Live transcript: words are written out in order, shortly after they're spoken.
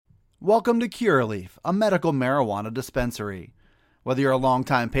Welcome to Curaleaf, a medical marijuana dispensary. Whether you're a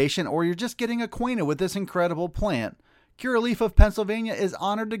longtime patient or you're just getting acquainted with this incredible plant, Curaleaf of Pennsylvania is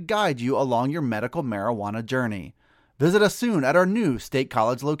honored to guide you along your medical marijuana journey. Visit us soon at our new State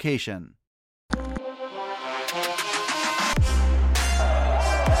College location.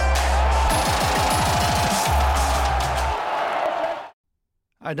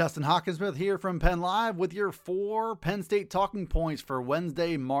 Hi, Dustin Hawkinsmith here from Penn Live with your 4 Penn State talking points for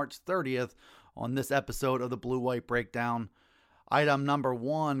Wednesday, March 30th on this episode of the Blue White Breakdown. Item number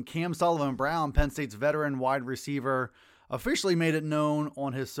 1, Cam Sullivan-Brown, Penn State's veteran wide receiver, officially made it known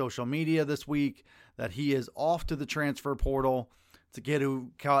on his social media this week that he is off to the transfer portal. It's a kid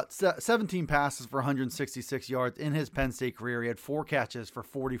who caught 17 passes for 166 yards in his Penn State career. He had 4 catches for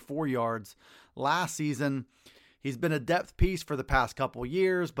 44 yards last season. He's been a depth piece for the past couple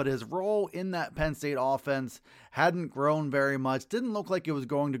years, but his role in that Penn State offense hadn't grown very much. Didn't look like it was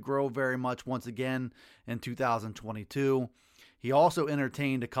going to grow very much once again in 2022. He also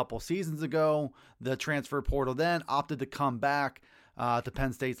entertained a couple seasons ago the transfer portal, then opted to come back to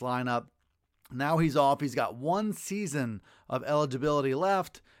Penn State's lineup. Now he's off. He's got 1 season of eligibility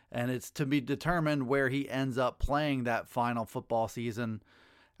left, and it's to be determined where he ends up playing that final football season.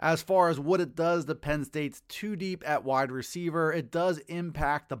 As far as what it does to Penn State's 2 deep at wide receiver, it does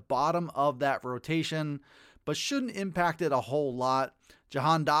impact the bottom of that rotation, but shouldn't impact it a whole lot.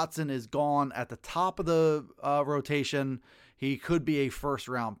 Jahan Dotson is gone at the top of the rotation. He could be a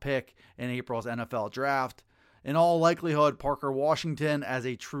first-round pick in April's NFL draft. In all likelihood, Parker Washington, as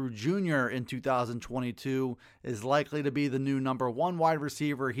a true junior in 2022, is likely to be the new number 1 wide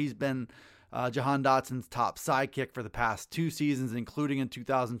receiver. He's been Jahan Dotson's top sidekick for the past 2 seasons, including in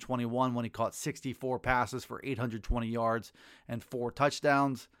 2021 when he caught 64 passes for 820 yards and 4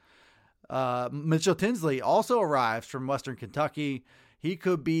 touchdowns. Mitchell Tinsley also arrives from Western Kentucky. He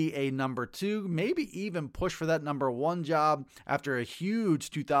could be a number 2, maybe even push for that number 1 job after a huge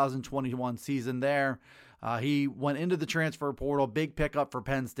 2021 season there. He went into the transfer portal, big pickup for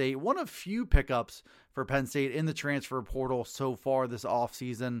Penn State. One of few pickups for Penn State in the transfer portal so far this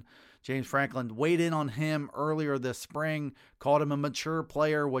offseason. James Franklin weighed in on him earlier this spring, called him a mature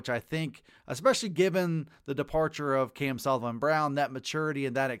player, which I think, especially given the departure of Cam Sullivan-Brown, that maturity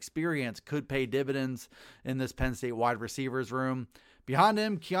and that experience could pay dividends in this Penn State wide receivers room. Behind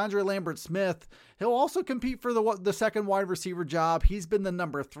him, Keandre Lambert-Smith. He'll also compete for the second wide receiver job. He's been the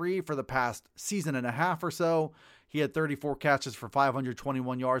number 3 for the past season and a half or so. He had 34 catches for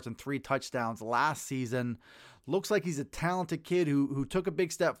 521 yards and 3 touchdowns last season. Looks like he's a talented kid who took a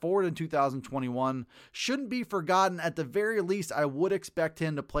big step forward in 2021. Shouldn't be forgotten. At the very least, I would expect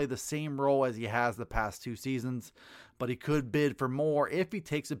him to play the same role as he has the past 2 seasons, but he could bid for more if he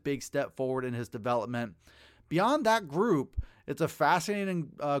takes a big step forward in his development. Beyond that group, it's a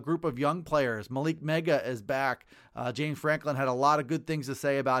fascinating group of young players. Malik Mega is back. James Franklin had a lot of good things to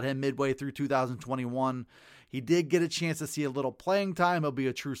say about him midway through 2021. He did get a chance to see a little playing time. He'll be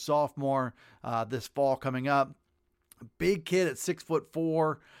a true sophomore this fall coming up. Big kid at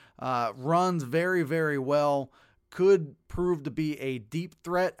 6'4", runs very, very well. Could prove to be a deep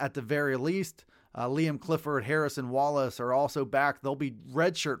threat at the very least. Liam Clifford, Harrison Wallace are also back. They'll be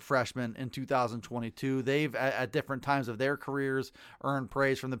redshirt freshmen in 2022. They've, at different times of their careers, earned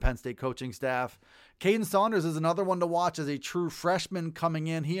praise from the Penn State coaching staff. Caden Saunders is another one to watch as a true freshman coming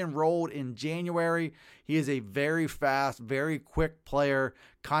in. He enrolled in January. He is a very fast, very quick player,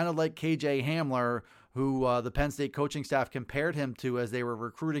 kind of like KJ Hamler, who the Penn State coaching staff compared him to as they were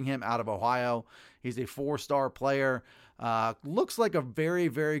recruiting him out of Ohio. He's a 4-star player. Looks like a very,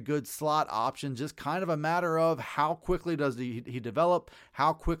 very good slot option. Just kind of a matter of how quickly does he develop?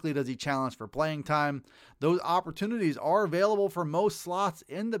 How quickly does he challenge for playing time? Those opportunities are available for most slots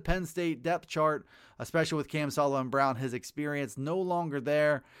in the Penn State depth chart, especially with Cam Sullivan-Brown. His experience no longer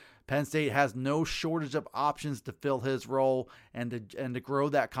there. Penn State has no shortage of options to fill his role and to grow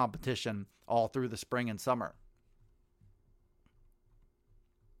that competition all through the spring and summer.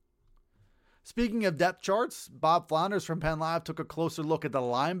 Speaking of depth charts, Bob Flounders from Penn Live took a closer look at the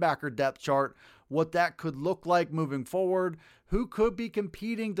linebacker depth chart, what that could look like moving forward, who could be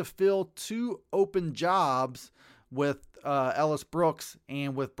competing to fill 2 open jobs with Ellis Brooks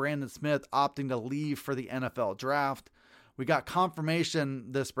and with Brandon Smith opting to leave for the NFL draft. We got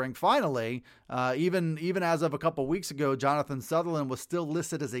confirmation this spring, finally. Even as of a couple weeks ago, Jonathan Sutherland was still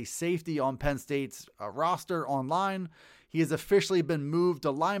listed as a safety on Penn State's roster online. He has officially been moved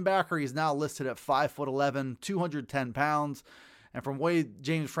to linebacker. He's now listed at 5'11", 210 pounds. And from the way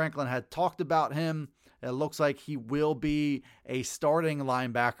James Franklin had talked about him, it looks like he will be a starting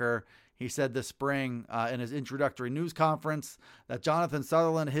linebacker. He said this spring in his introductory news conference that Jonathan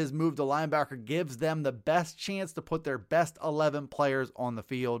Sutherland, his move to linebacker, gives them the best chance to put their best 11 players on the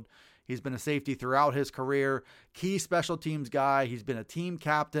field. He's been a safety throughout his career, key special teams guy. He's been a team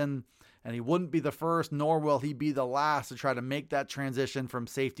captain, and he wouldn't be the first, nor will he be the last to try to make that transition from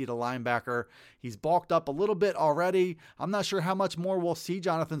safety to linebacker. He's bulked up a little bit already. I'm not sure how much more we'll see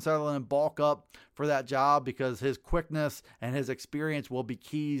Jonathan Sutherland bulk up for that job, because his quickness and his experience will be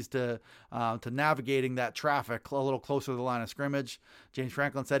keys to navigating that traffic a little closer to the line of scrimmage. James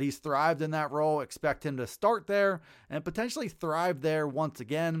Franklin said he's thrived in that role. Expect him to start there and potentially thrive there once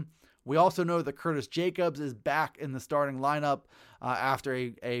again. We also know that Curtis Jacobs is back in the starting lineup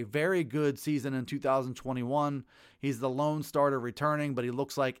after a very good season in 2021. He's the lone starter returning, but he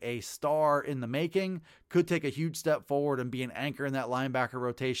looks like a star in the making. Could take a huge step forward and be an anchor in that linebacker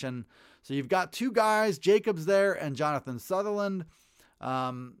rotation. So you've got two guys, Jacobs there and Jonathan Sutherland.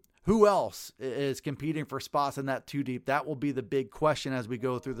 Who else is competing for spots in that two deep? That will be the big question as we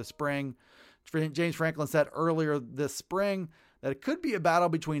go through the spring. James Franklin said earlier this spring that it could be a battle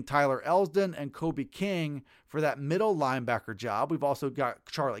between Tyler Elsdon and Kobe King for that middle linebacker job. We've also got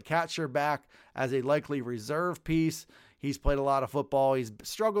Charlie Katscher back as a likely reserve piece. He's played a lot of football. He's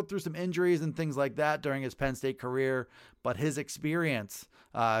struggled through some injuries and things like that during his Penn State career, but his experience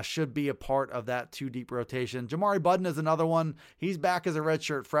should be a part of that two-deep rotation. Jamari Budden is another one. He's back as a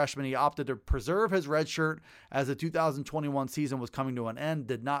redshirt freshman. He opted to preserve his redshirt as the 2021 season was coming to an end,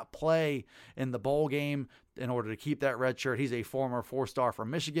 did not play in the bowl game in order to keep that red shirt. He's a former four-star from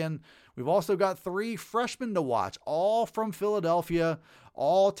Michigan. We've also got three freshmen to watch, all from Philadelphia,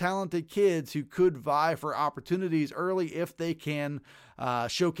 all talented kids who could vie for opportunities early if they can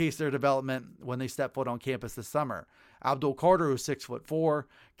showcase their development when they step foot on campus this summer. Abdul Carter, who's 6'4",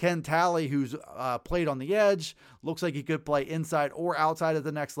 Ken Talley, who's played on the edge, looks like he could play inside or outside at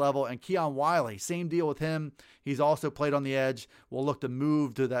the next level, and Keon Wiley, same deal with him. He's also played on the edge. We'll look to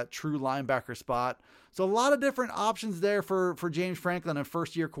move to that true linebacker spot. So a lot of different options there for James Franklin and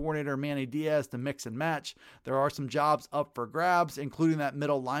first-year coordinator Manny Diaz to mix and match. There are some jobs up for grabs, including that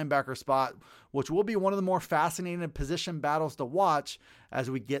middle linebacker spot, which will be one of the more fascinating position battles to watch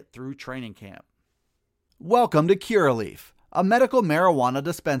as we get through training camp. Welcome to Curaleaf, a medical marijuana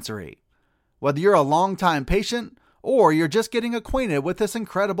dispensary. Whether you're a longtime patient or you're just getting acquainted with this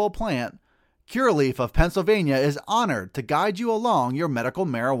incredible plant, Curaleaf of Pennsylvania is honored to guide you along your medical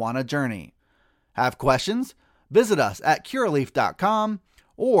marijuana journey. Have questions? Visit us at Curaleaf.com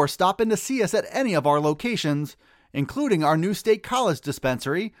or stop in to see us at any of our locations, including our new State College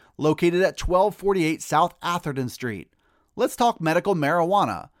dispensary located at 1248 South Atherton Street. Let's talk medical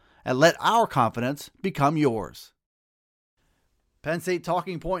marijuana and let our confidence become yours. Penn State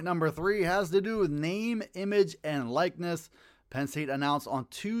talking point number 3 has to do with name, image, and likeness. Penn State announced on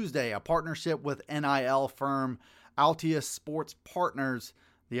Tuesday a partnership with NIL firm Altius Sports Partners.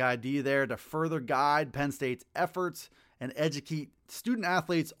 The idea there to further guide Penn State's efforts and educate student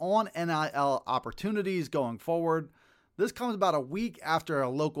athletes on NIL opportunities going forward. This comes about a week after a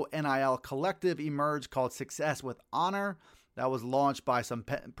local NIL collective emerged called Success with Honor that was launched by some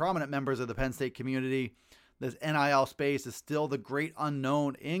prominent members of the Penn State community. This NIL space is still the great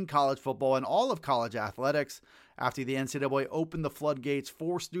unknown in college football and all of college athletics after the NCAA opened the floodgates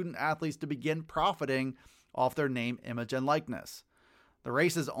for student athletes to begin profiting off their name, image, and likeness. The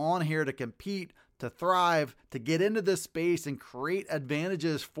race is on here to compete, to thrive, to get into this space and create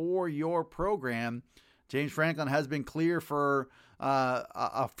advantages for your program. James Franklin has been clear for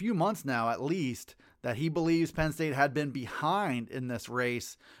a few months now, at least, that he believes Penn State had been behind in this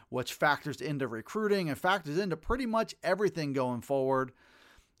race, which factors into recruiting and factors into pretty much everything going forward.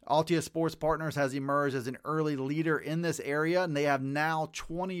 Altius Sports Partners has emerged as an early leader in this area, and they have now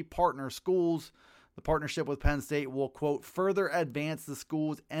 20 partner schools. The partnership with Penn State will, quote, further advance the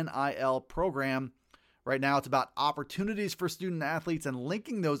school's NIL program. Right now, it's about opportunities for student athletes and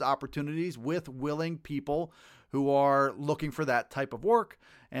linking those opportunities with willing people who are looking for that type of work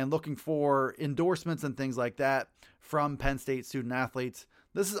and looking for endorsements and things like that from Penn State student athletes.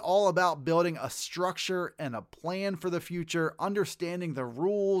 This is all about building a structure and a plan for the future, understanding the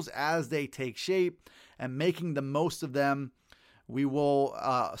rules as they take shape and making the most of them. We will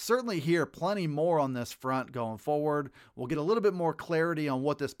certainly hear plenty more on this front going forward. We'll get a little bit more clarity on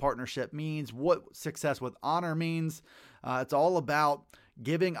what this partnership means, what Success with Honor means. It's all about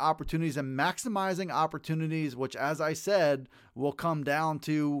giving opportunities and maximizing opportunities, which, as I said, will come down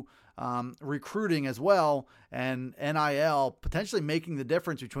to recruiting as well, and NIL potentially making the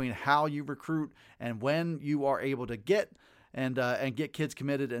difference between how you recruit and when you are able to get kids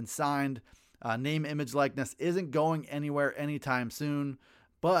committed and signed. Name, image, likeness isn't going anywhere anytime soon,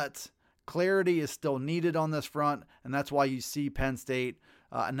 but Clarity is still needed on this front, and that's why you see Penn State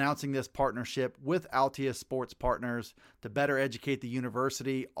announcing this partnership with Altius Sports Partners to better educate the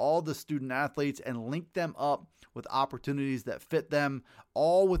university, all the student athletes, and link them up with opportunities that fit them,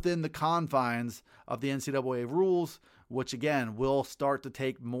 all within the confines of the NCAA rules, which again will start to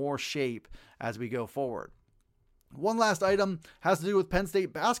take more shape as we go forward. One last item has to do with Penn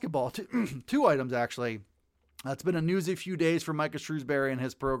State basketball. Two items, actually. It's been a newsy few days for Micah Shrewsbury and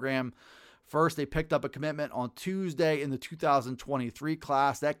his program. First, they picked up a commitment on Tuesday in the 2023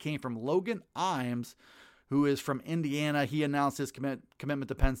 class. That came from Logan Imes, who is from Indiana. He announced his commitment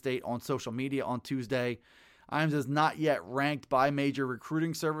to Penn State on social media on Tuesday. Imes is not yet ranked by major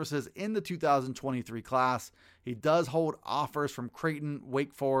recruiting services in the 2023 class. He does hold offers from Creighton,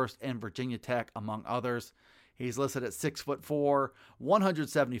 Wake Forest, and Virginia Tech, among others. He's listed at 6'4",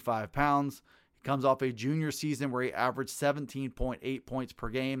 175 pounds. He comes off a junior season where he averaged 17.8 points per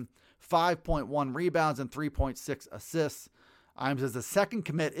game, 5.1 rebounds, and 3.6 assists. Imes is the second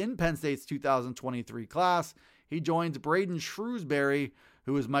commit in Penn State's 2023 class. He joins Braden Shrewsbury,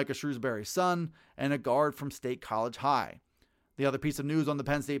 who is Micah Shrewsbury's son, and a guard from State College High. The other piece of news on the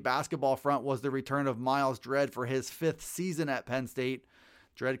Penn State basketball front was the return of Miles Dredd for his 5th season at Penn State.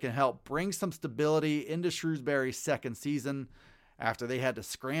 Dredd can help bring some stability into Shrewsbury's second season after they had to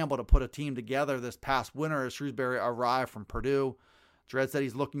scramble to put a team together this past winter as Shrewsbury arrived from Purdue. Dredd said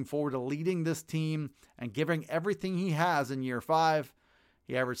he's looking forward to leading this team and giving everything he has in year 5.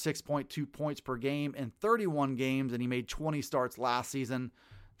 He averaged 6.2 points per game in 31 games, and he made 20 starts last season.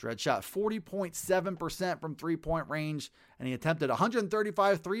 Dredd shot 40.7% from three-point range, and he attempted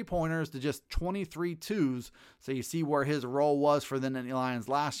 135 three-pointers to just 23 twos, so you see where his role was for the Nittany Lions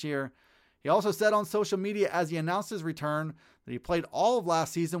last year. He also said on social media as he announced his return that he played all of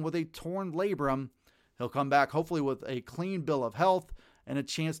last season with a torn labrum. He'll come back hopefully with a clean bill of health and a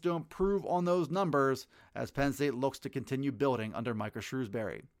chance to improve on those numbers as Penn State looks to continue building under Micah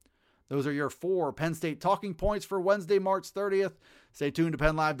Shrewsbury. Those are your 4 Penn State talking points for Wednesday, March 30th. Stay tuned to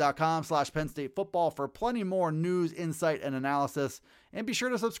PennLive.com/Penn State football for plenty more news, insight, and analysis. And be sure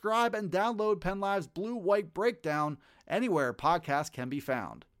to subscribe and download Penn Live's Blue White Breakdown anywhere podcasts can be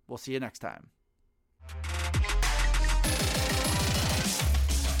found. We'll see you next time.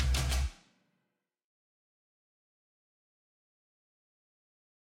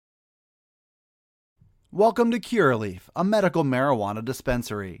 Welcome to Curaleaf, a medical marijuana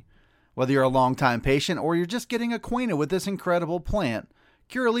dispensary. Whether you're a longtime patient or you're just getting acquainted with this incredible plant,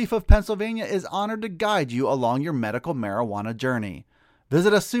 Curaleaf of Pennsylvania is honored to guide you along your medical marijuana journey.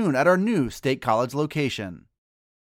 Visit us soon at our new State College location.